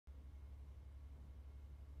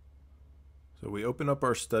So we open up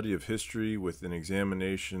our study of history with an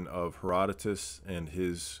examination of Herodotus and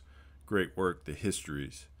his great work, the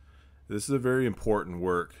Histories. This is a very important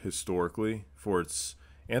work historically for its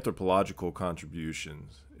anthropological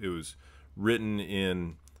contributions. It was written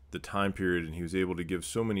in the time period, and he was able to give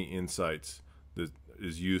so many insights that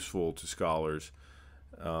is useful to scholars.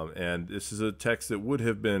 And this is a text that would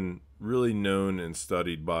have been really known and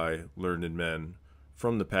studied by learned men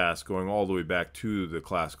from the past, going all the way back to the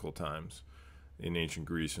classical times in ancient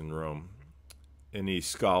Greece and Rome. Any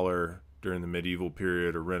scholar during the medieval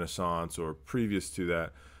period or Renaissance or previous to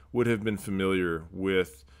that would have been familiar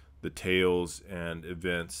with the tales and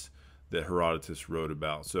events that Herodotus wrote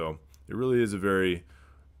about. So it really is a very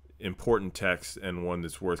important text and one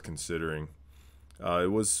that's worth considering.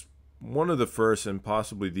 It was one of the first and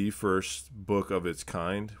possibly the first book of its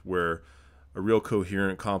kind where a real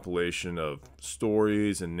coherent compilation of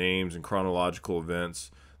stories and names and chronological events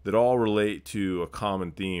that all relate to a common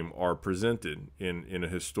theme are presented in a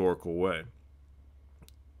historical way.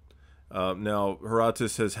 Now,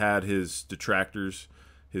 Herodotus has had his detractors,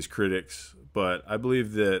 his critics, but I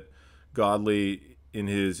believe that Godley, in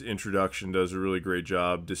his introduction, does a really great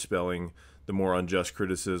job dispelling the more unjust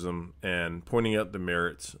criticism and pointing out the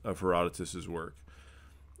merits of Herodotus's work.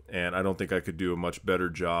 And I don't think I could do a much better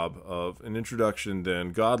job of an introduction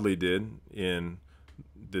than Godley did in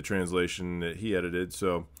the translation that he edited,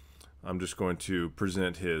 so I'm just going to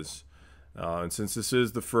present his. And since this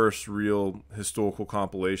is the first real historical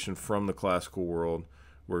compilation from the classical world,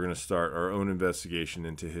 we're going to start our own investigation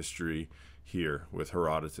into history here with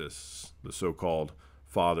Herodotus, the so-called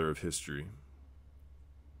father of history.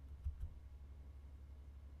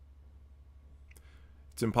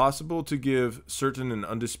 It's impossible to give certain and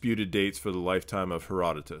undisputed dates for the lifetime of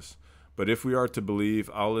Herodotus, but if we are to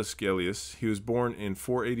believe Aulus Gellius, he was born in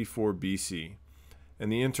 484 BC,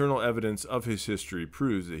 and the internal evidence of his history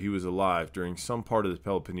proves that he was alive during some part of the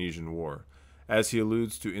Peloponnesian War, as he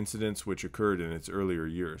alludes to incidents which occurred in its earlier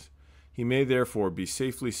years. He may therefore be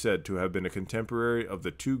safely said to have been a contemporary of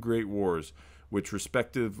the two great wars which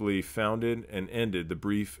respectively founded and ended the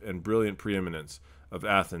brief and brilliant preeminence of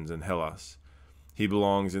Athens and Hellas. He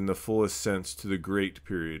belongs in the fullest sense to the great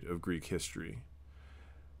period of Greek history.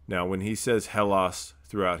 Now, when he says Hellas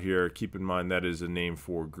throughout here, keep in mind that is a name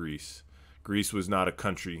for Greece. Greece was not a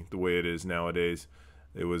country the way it is nowadays.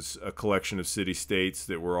 It was a collection of city-states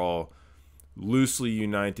that were all loosely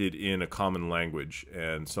united in a common language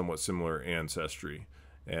and somewhat similar ancestry.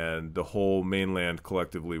 And the whole mainland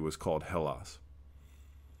collectively was called Hellas.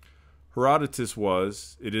 Herodotus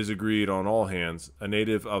was, it is agreed on all hands, a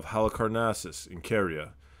native of Halicarnassus in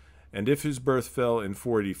Caria, and if his birth fell in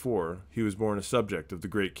 484, he was born a subject of the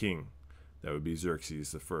great king. That would be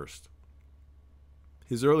Xerxes I.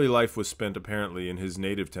 His early life was spent apparently in his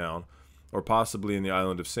native town, or possibly in the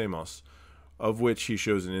island of Samos, of which he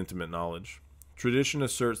shows an intimate knowledge. Tradition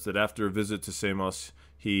asserts that after a visit to Samos,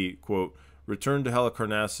 he, quote, returned to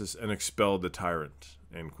Halicarnassus and expelled the tyrant,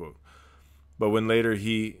 end quote. But when later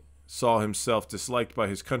he saw himself disliked by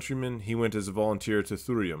his countrymen, he went as a volunteer to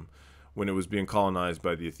Thurium when it was being colonized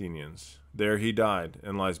by the Athenians. There he died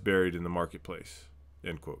and lies buried in the marketplace,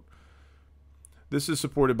 end quote. This is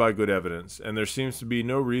supported by good evidence, and there seems to be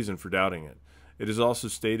no reason for doubting it. It is also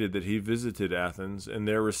stated that he visited Athens and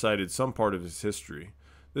there recited some part of his history.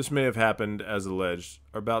 This may have happened, as alleged,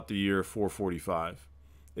 about the year 445.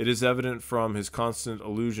 It is evident from his constant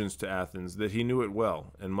allusions to Athens that he knew it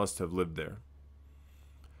well and must have lived there.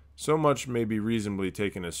 So much may be reasonably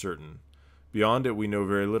taken as certain. Beyond it we know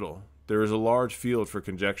very little. There is a large field for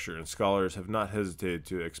conjecture, and scholars have not hesitated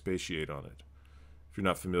to expatiate on it. If you're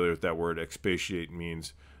not familiar with that word, expatiate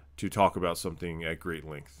means to talk about something at great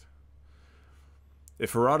length.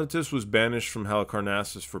 If Herodotus was banished from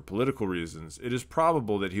Halicarnassus for political reasons, it is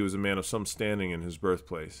probable that he was a man of some standing in his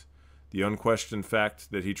birthplace. The unquestioned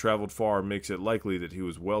fact that he traveled far makes it likely that he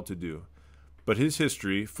was well-to-do. But his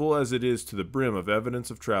history, full as it is to the brim of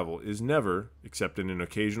evidence of travel, is never, except in an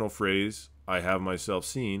occasional phrase, I have myself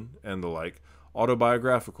seen, and the like,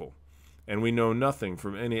 autobiographical, and we know nothing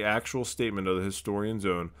from any actual statement of the historian's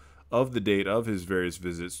own of the date of his various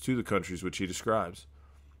visits to the countries which he describes.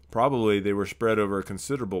 Probably they were spread over a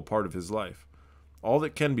considerable part of his life. All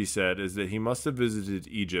that can be said is that he must have visited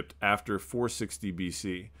Egypt after 460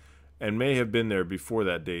 BC, and may have been there before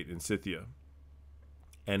that date in Scythia.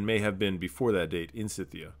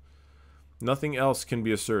 Nothing else can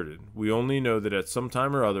be asserted. We only know that at some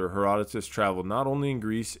time or other Herodotus traveled not only in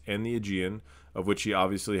Greece and the Aegean, of which he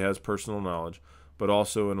obviously has personal knowledge, but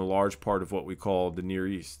also in a large part of what we call the Near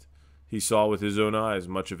East. He saw with his own eyes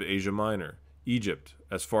much of Asia Minor, Egypt,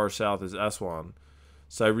 as far south as Aswan,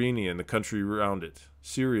 Cyrene and the country around it,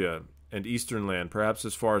 Syria and eastern land, perhaps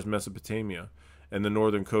as far as Mesopotamia, and the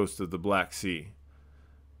northern coast of the Black Sea.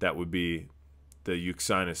 That would be the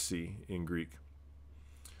Euxinus Sea in Greek.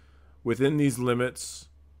 Within these limits,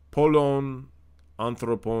 polon,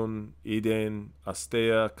 anthropon, iden,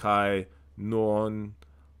 astea, kai, noon,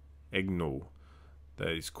 egno. That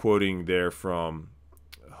he's quoting there from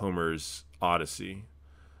Homer's Odyssey.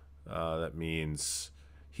 That means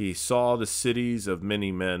he saw the cities of many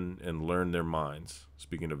men and learned their minds.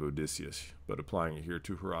 Speaking of Odysseus, but applying it here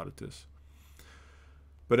to Herodotus.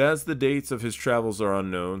 But as the dates of his travels are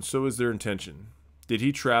unknown, so is their intention. Did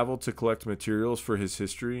he travel to collect materials for his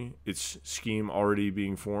history, its scheme already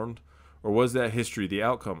being formed? Or was that history the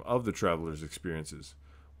outcome of the traveler's experiences?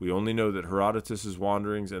 We only know that Herodotus'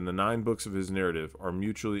 wanderings and the 9 books of his narrative are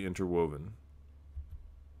mutually interwoven.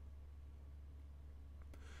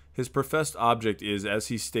 His professed object is, as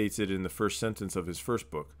he states it in the first sentence of his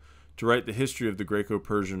first book, to write the history of the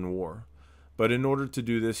Greco-Persian War. But in order to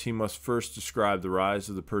do this, he must first describe the rise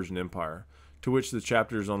of the Persian Empire, to which the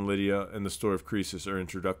chapters on Lydia and the story of Croesus are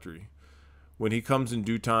introductory. When he comes in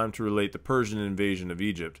due time to relate the Persian invasion of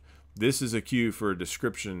Egypt, this is a cue for a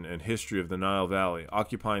description and history of the Nile Valley,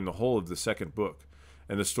 occupying the whole of the second book,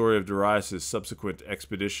 and the story of Darius' subsequent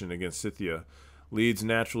expedition against Scythia leads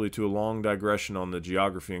naturally to a long digression on the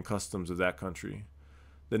geography and customs of that country.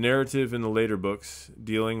 The narrative in the later books,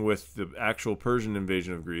 dealing with the actual Persian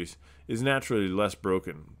invasion of Greece, is naturally less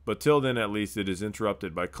broken, but till then at least it is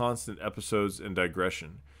interrupted by constant episodes and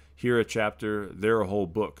digression, here a chapter, there a whole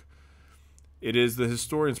book. It is the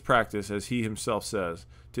historian's practice, as he himself says,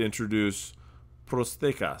 to introduce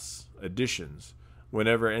prosthekas, additions,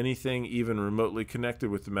 whenever anything even remotely connected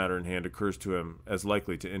with the matter in hand occurs to him as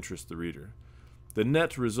likely to interest the reader. The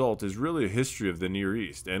net result is really a history of the Near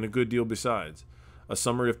East, and a good deal besides, a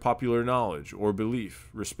summary of popular knowledge or belief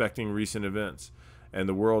respecting recent events, and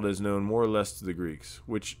the world as known more or less to the Greeks,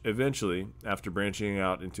 which eventually, after branching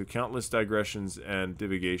out into countless digressions and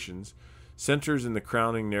divagations, centers in the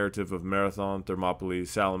crowning narrative of Marathon, Thermopylae,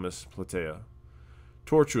 Salamis, Plataea.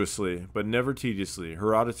 Tortuously, but never tediously,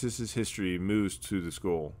 Herodotus' history moves to this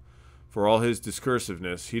goal. For all his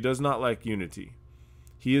discursiveness, he does not lack unity.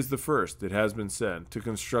 He is the first, it has been said, to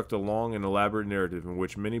construct a long and elaborate narrative in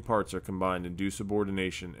which many parts are combined in due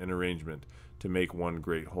subordination and arrangement to make one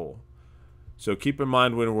great whole. So keep in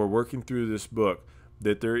mind when we're working through this book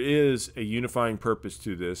that there is a unifying purpose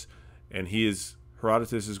to this, and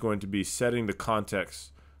Herodotus is going to be setting the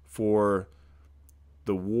context for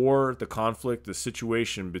the war, the conflict, the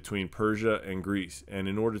situation between Persia and Greece. And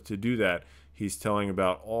in order to do that, he's telling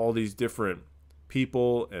about all these different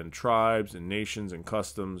people and tribes and nations and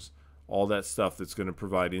customs, all that stuff that's going to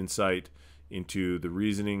provide insight into the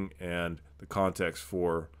reasoning and the context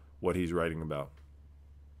for what he's writing about.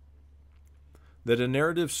 That a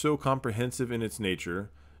narrative so comprehensive in its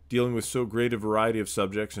nature, dealing with so great a variety of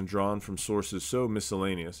subjects and drawn from sources so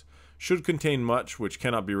miscellaneous, should contain much which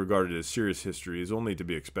cannot be regarded as serious history is only to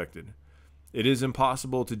be expected. It is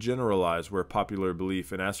impossible to generalize where popular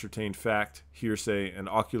belief and ascertained fact, hearsay, and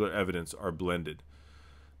ocular evidence are blended.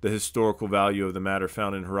 The historical value of the matter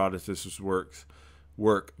found in Herodotus'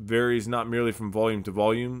 work varies not merely from volume to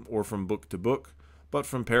volume or from book to book, but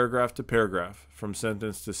from paragraph to paragraph, from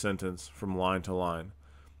sentence to sentence, from line to line.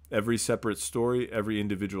 Every separate story, every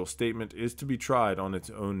individual statement is to be tried on its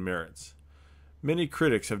own merits. Many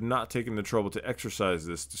critics have not taken the trouble to exercise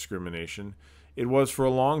this discrimination. It was for a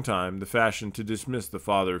long time the fashion to dismiss the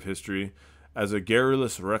father of history as a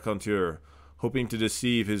garrulous raconteur, hoping to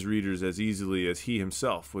deceive his readers as easily as he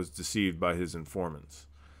himself was deceived by his informants.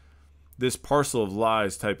 This parcel of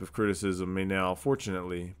lies type of criticism may now,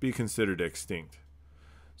 fortunately, be considered extinct.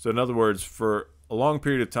 So in other words, for a long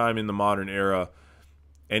period of time in the modern era,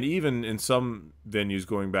 and even in some venues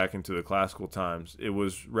going back into the classical times, it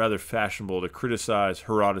was rather fashionable to criticize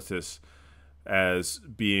Herodotus as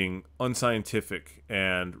being unscientific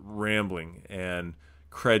and rambling and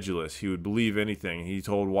credulous. He would believe anything. He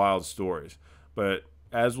told wild stories. But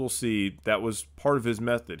as we'll see, that was part of his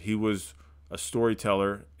method. He was a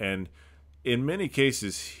storyteller, and in many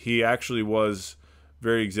cases, he actually was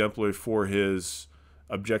very exemplary for his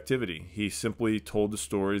objectivity. He simply told the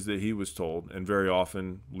stories that he was told, and very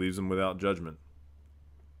often leaves them without judgment.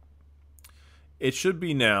 It should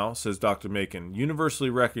be now, says Dr. Macon,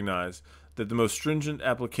 universally recognized that the most stringent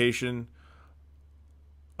application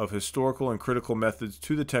of historical and critical methods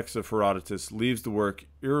to the text of Herodotus leaves the work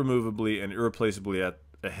irremovably and irreplaceably at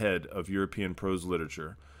the head of European prose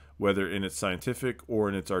literature, whether in its scientific or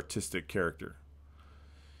in its artistic character.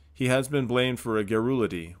 He has been blamed for a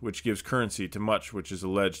garrulity, which gives currency to much which is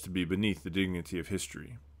alleged to be beneath the dignity of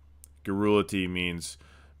history. Garrulity means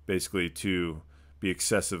basically to be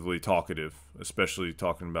excessively talkative, especially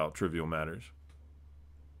talking about trivial matters.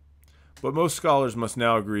 But most scholars must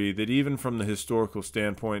now agree that even from the historical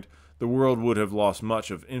standpoint, the world would have lost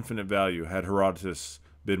much of infinite value had Herodotus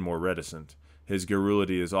been more reticent. His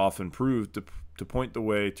garrulity is often proved to point the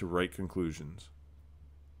way to right conclusions.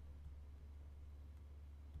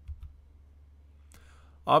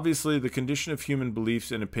 Obviously, the condition of human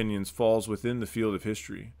beliefs and opinions falls within the field of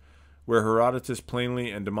history. Where Herodotus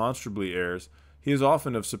plainly and demonstrably errs, he is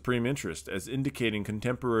often of supreme interest as indicating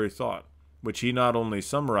contemporary thought, which he not only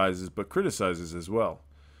summarizes but criticizes as well.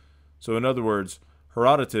 So in other words,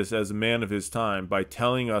 Herodotus, as a man of his time, by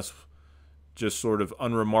telling us just sort of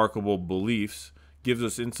unremarkable beliefs, gives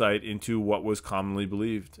us insight into what was commonly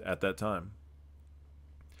believed at that time.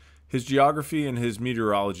 His geography and his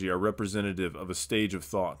meteorology are representative of a stage of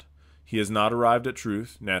thought. He has not arrived at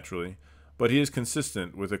truth, naturally, but he is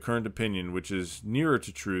consistent with a current opinion which is nearer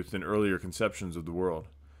to truth than earlier conceptions of the world.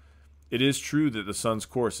 It is true that the sun's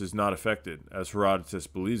course is not affected, as Herodotus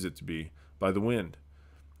believes it to be, by the wind.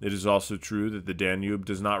 It is also true that the Danube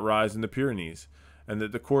does not rise in the Pyrenees, and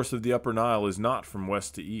that the course of the Upper Nile is not from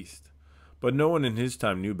west to east. But no one in his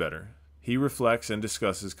time knew better. He reflects and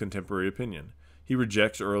discusses contemporary opinion. He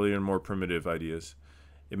rejects earlier and more primitive ideas.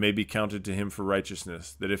 It may be counted to him for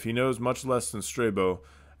righteousness that if he knows much less than Strabo,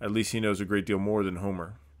 at least he knows a great deal more than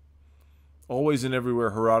Homer. Always and everywhere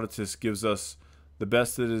Herodotus gives us the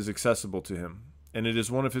best that is accessible to him, and it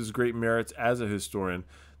is one of his great merits as a historian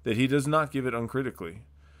that he does not give it uncritically.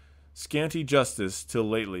 Scanty justice, till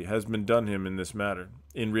lately, has been done him in this matter.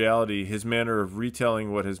 In reality, his manner of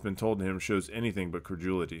retelling what has been told to him shows anything but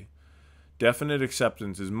credulity. Definite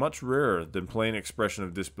acceptance is much rarer than plain expression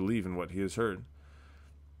of disbelief in what he has heard.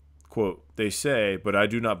 Quote, "They say, but I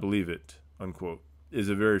do not believe it," unquote, is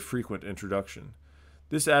a very frequent introduction.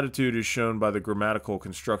 This attitude is shown by the grammatical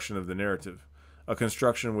construction of the narrative, a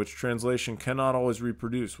construction which translation cannot always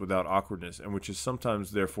reproduce without awkwardness and which is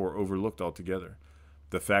sometimes therefore overlooked altogether.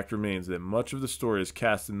 The fact remains that much of the story is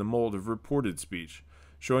cast in the mold of reported speech,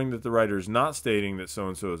 showing that the writer is not stating that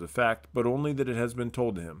so-and-so is a fact, but only that it has been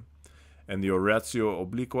told to him, and the oratio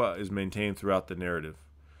obliqua is maintained throughout the narrative.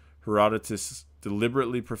 Herodotus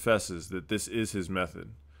deliberately professes that this is his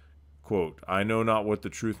method. Quote, "I know not what the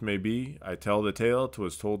truth may be, I tell the tale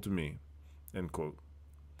 'twas told to me." End quote.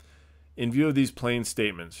 In view of these plain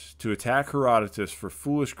statements, to attack Herodotus for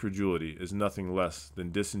foolish credulity is nothing less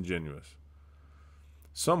than disingenuous.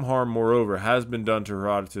 Some harm, moreover, has been done to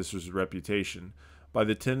Herodotus' reputation by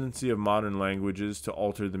the tendency of modern languages to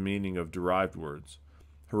alter the meaning of derived words.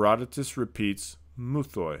 Herodotus repeats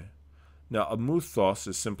muthoi. Now, a muthos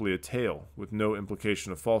is simply a tale, with no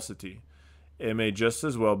implication of falsity. It may just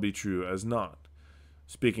as well be true as not.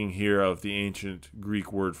 Speaking here of the ancient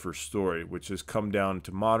Greek word for story, which has come down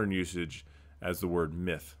to modern usage as the word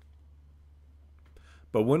myth.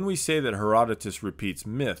 But when we say that Herodotus repeats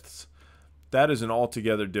myths, that is an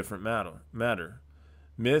altogether different matter.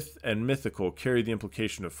 Myth and mythical carry the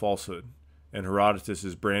implication of falsehood, and Herodotus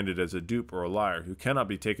is branded as a dupe or a liar who cannot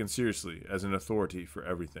be taken seriously as an authority for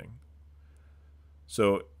everything.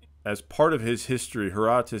 So, as part of his history,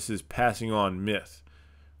 Herodotus is passing on myth,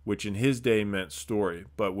 which in his day meant story,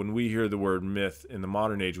 but when we hear the word myth in the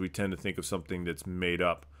modern age, we tend to think of something that's made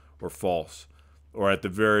up or false, or at the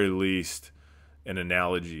very least, an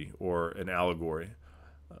analogy or an allegory.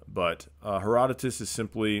 But Herodotus is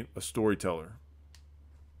simply a storyteller.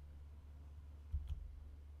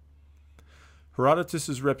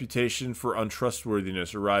 Herodotus' reputation for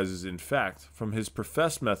untrustworthiness arises, in fact, from his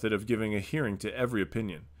professed method of giving a hearing to every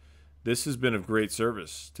opinion. This has been of great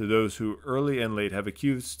service to those who early and late have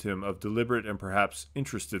accused him of deliberate and perhaps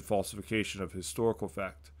interested falsification of historical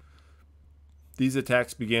fact. These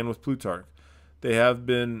attacks began with Plutarch. They have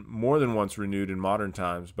been more than once renewed in modern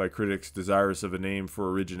times by critics desirous of a name for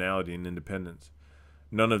originality and independence.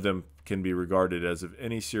 None of them can be regarded as of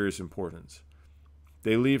any serious importance.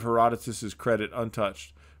 They leave Herodotus' credit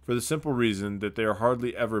untouched for the simple reason that they are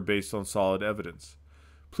hardly ever based on solid evidence.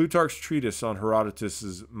 Plutarch's treatise on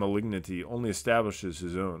Herodotus' malignity only establishes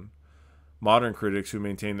his own. Modern critics who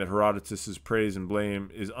maintain that Herodotus' praise and blame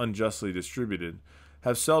is unjustly distributed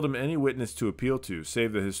have seldom any witness to appeal to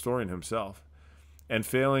save the historian himself, and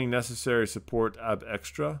failing necessary support ab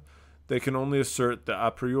extra, they can only assert the a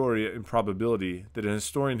priori improbability that an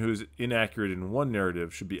historian who is inaccurate in one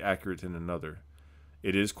narrative should be accurate in another.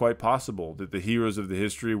 It is quite possible that the heroes of the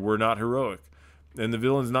history were not heroic, and the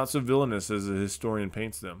villains not so villainous as the historian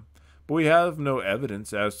paints them. But we have no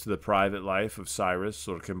evidence as to the private life of Cyrus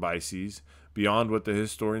or Cambyses beyond what the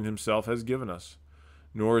historian himself has given us,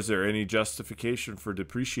 nor is there any justification for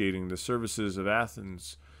depreciating the services of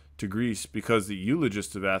Athens to Greece because the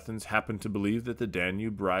eulogists of Athens happen to believe that the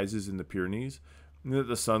Danube rises in the Pyrenees and that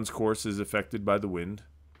the sun's course is affected by the wind.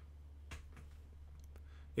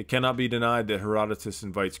 It cannot be denied that Herodotus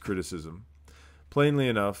invites criticism. Plainly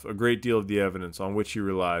enough, a great deal of the evidence on which he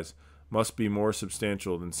relies must be more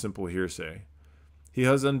substantial than simple hearsay. He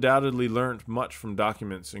has undoubtedly learnt much from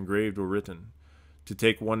documents engraved or written. To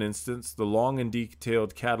take one instance, the long and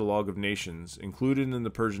detailed catalogue of nations included in the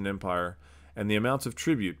Persian Empire and the amounts of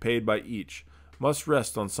tribute paid by each must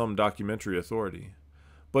rest on some documentary authority.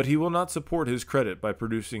 But he will not support his credit by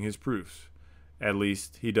producing his proofs. At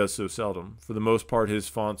least, he does so seldom. For the most part, his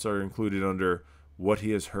fonts are included under what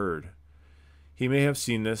he has heard. He may have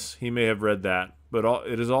seen this, he may have read that, but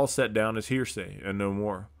it is all set down as hearsay, and no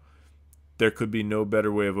more. There could be no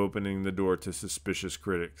better way of opening the door to suspicious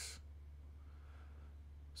critics.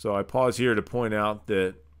 So I pause here to point out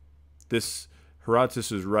that this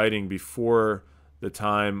Herodotus is writing before the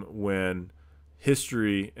time when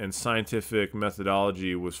history and scientific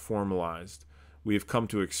methodology was formalized. We have come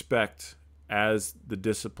to expect, as the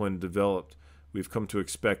discipline developed, we've come to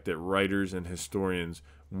expect that writers and historians,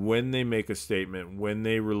 when they make a statement, when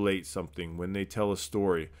they relate something, when they tell a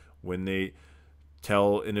story, when they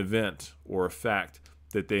tell an event or a fact,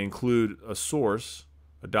 that they include a source,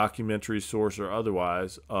 a documentary source or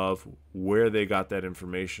otherwise, of where they got that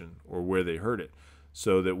information or where they heard it,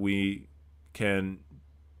 so that we can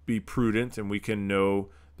be prudent and we can know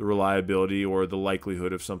the reliability or the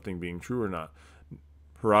likelihood of something being true or not.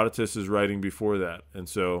 Herodotus is writing before that, and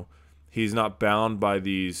so he's not bound by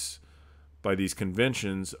these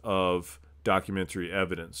conventions of documentary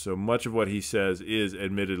evidence. So much of what he says is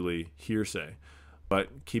admittedly hearsay.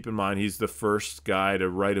 But keep in mind, he's the first guy to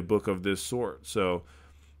write a book of this sort. So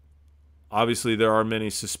obviously there are many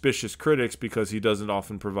suspicious critics because he doesn't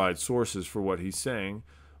often provide sources for what he's saying,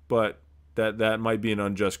 but that might be an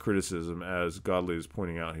unjust criticism, as Godley is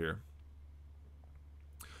pointing out here.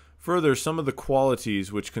 Further, some of the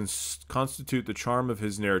qualities which constitute the charm of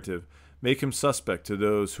his narrative make him suspect to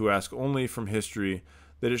those who ask only from history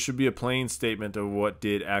that it should be a plain statement of what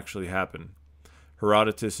did actually happen.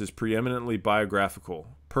 Herodotus is preeminently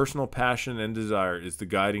biographical. Personal passion and desire is the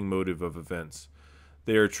guiding motive of events.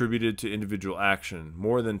 They are attributed to individual action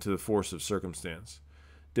more than to the force of circumstance.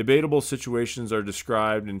 Debatable situations are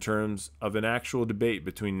described in terms of an actual debate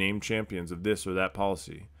between named champions of this or that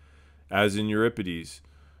policy, as in Euripides,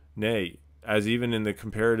 nay, as even in the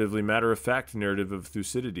comparatively matter-of-fact narrative of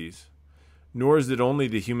Thucydides. Nor is it only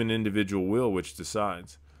the human individual will which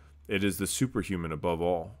decides. It is the superhuman above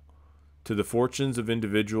all. To the fortunes of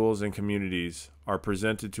individuals and communities are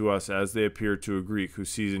presented to us as they appear to a Greek who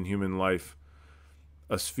sees in human life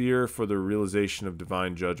a sphere for the realization of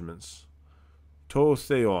divine judgments. To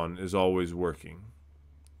theon is always working.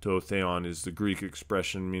 To theon is the Greek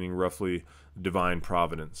expression meaning roughly divine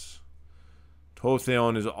providence. To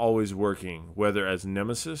theon is always working, whether as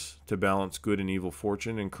nemesis to balance good and evil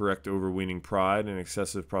fortune and correct overweening pride and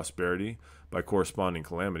excessive prosperity by corresponding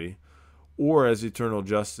calamity, or as eternal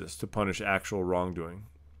justice to punish actual wrongdoing.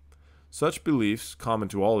 Such beliefs, common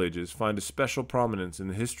to all ages, find a special prominence in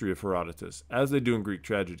the history of Herodotus, as they do in Greek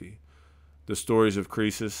tragedy. The stories of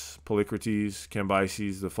Croesus, Polycrates,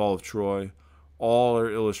 Cambyses, the fall of Troy, all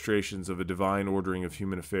are illustrations of a divine ordering of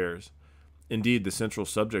human affairs. Indeed, the central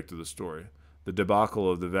subject of the story, the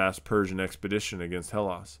debacle of the vast Persian expedition against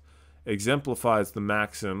Hellas, exemplifies the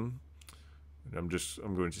maxim, I'm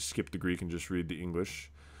going to skip the Greek and just read the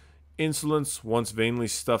English. Insolence, once vainly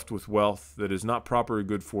stuffed with wealth that is not proper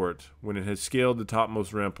good for it, when it has scaled the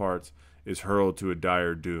topmost ramparts, is hurled to a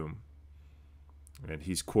dire doom. And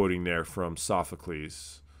he's quoting there from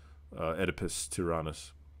Sophocles, Oedipus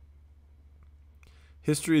Tyrannus.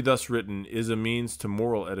 History thus written is a means to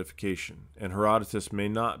moral edification, and Herodotus may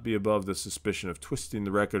not be above the suspicion of twisting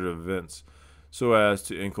the record of events so as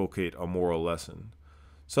to inculcate a moral lesson.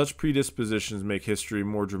 Such predispositions make history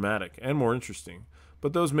more dramatic and more interesting,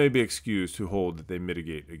 but those may be excused who hold that they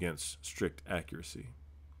mitigate against strict accuracy.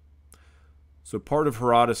 So part of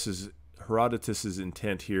Herodotus's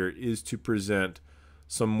intent here is to present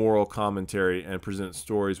some moral commentary and present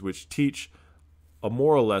stories which teach a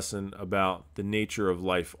moral lesson about the nature of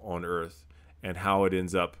life on Earth and how it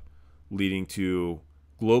ends up leading to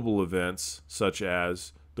global events such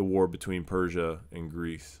as the war between Persia and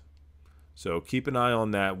Greece. So keep an eye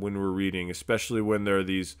on that when we're reading, especially when there are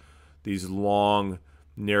these long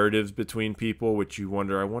narratives between people, which you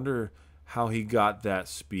wonder, I wonder how he got that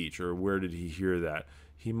speech or where did he hear that.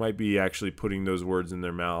 he might be actually putting those words in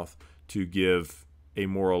their mouth to give a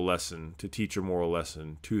moral lesson, to teach a moral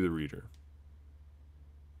lesson to the reader.